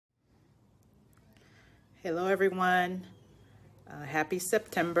Hello everyone, happy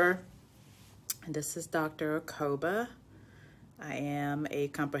September. This is Dr. Okogbaa. I am a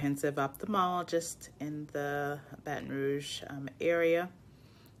comprehensive ophthalmologist in the Baton Rouge area.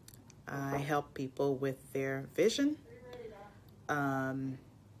 I help people with their vision. And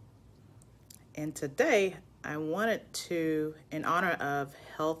today I wanted to, in honor of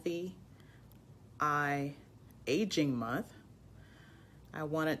Healthy Eye Aging Month, I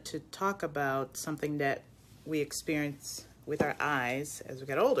wanted to talk about something that we experience with our eyes as we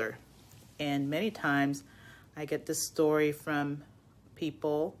get older. And many times I get this story from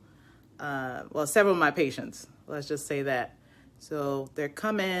people, several of my patients, let's just say that. So they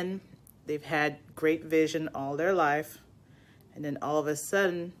come in, they've had great vision all their life, and then all of a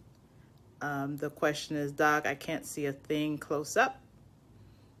sudden, the question is, Doc, I can't see a thing close up.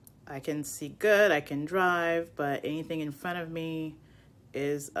 I can see good, I can drive, but anything in front of me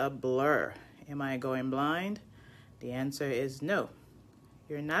is a blur. Am I going blind? The answer is no.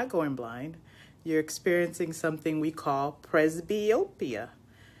 You're not going blind. You're experiencing something we call presbyopia,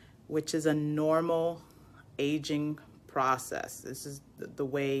 which is a normal aging process. This is the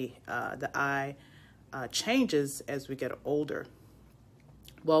way the eye changes as we get older.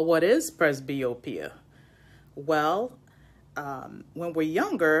 Well, what is presbyopia? Well, when we're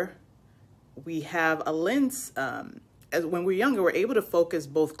younger, we have a lens. When we're younger, we're able to focus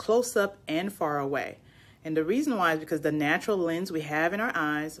both close up and far away. And the reason why is because the natural lens we have in our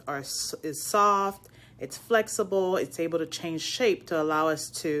eyes is soft, it's flexible, it's able to change shape to allow us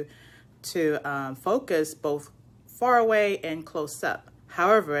to focus both far away and close up.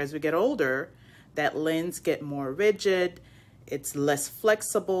 However, as we get older, that lens gets more rigid, it's less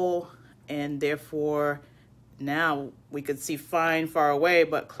flexible, and therefore now we could see fine far away,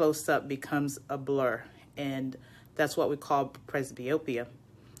 but close up becomes a blur. And that's what we call presbyopia.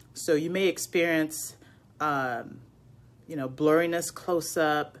 So you may experience blurriness close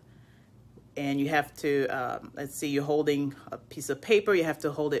up, and you have to, let's see, you're holding a piece of paper, you have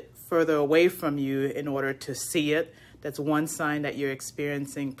to hold it further away from you in order to see it. That's one sign that you're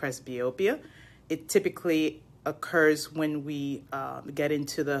experiencing presbyopia. It typically occurs when we get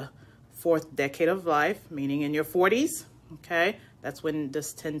into the fourth decade of life, meaning in your 40s, okay? That's when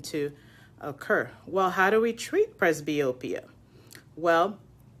this tends to occur. Well, how do we treat presbyopia? Well,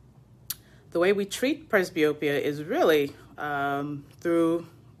 the way we treat presbyopia is really through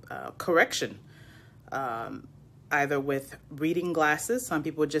correction, either with reading glasses. Some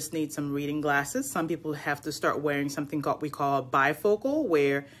people just need some reading glasses. Some people have to start wearing something we call bifocal,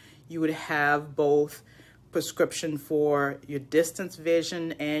 where you would have both prescription for your distance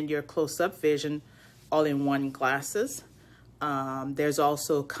vision and your close-up vision all in one glasses. There's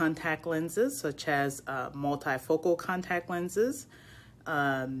also contact lenses, such as multifocal contact lenses,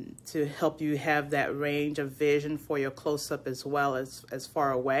 to help you have that range of vision for your close-up as well as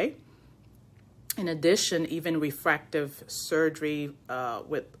far away. In addition, even refractive surgery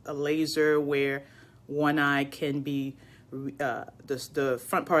with a laser, where one eye can be, the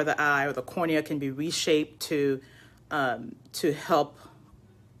front part of the eye or the cornea can be reshaped to help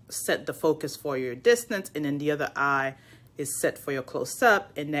set the focus for your distance, and then the other eye is set for your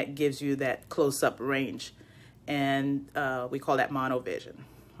close-up, and that gives you that close-up range. And we call that monovision,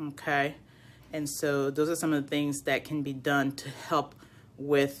 okay? And so those are some of the things that can be done to help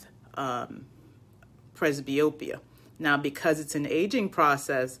with presbyopia. Now, because it's an aging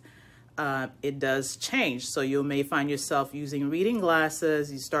process, it does change. So you may find yourself using reading glasses.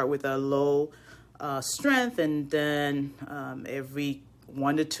 You start with a low strength, and then every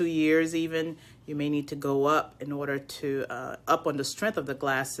 1 to 2 years even, you may need to go up in order to up on the strength of the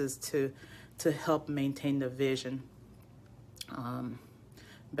glasses to help maintain the vision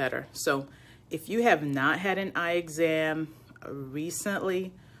better. So if you have not had an eye exam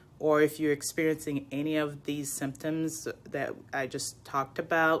recently, or if you're experiencing any of these symptoms that I just talked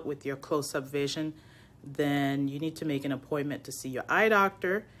about with your close-up vision, then you need to make an appointment to see your eye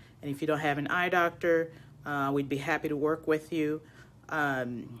doctor. And if you don't have an eye doctor, we'd be happy to work with you.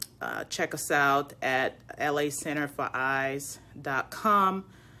 Check us out at lacenterforeyes.com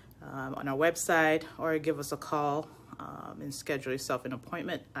on our website, or give us a call and schedule yourself an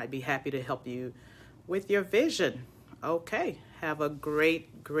appointment. I'd be happy to help you with your vision. Okay, have a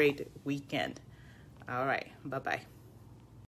great weekend. All right, bye-bye.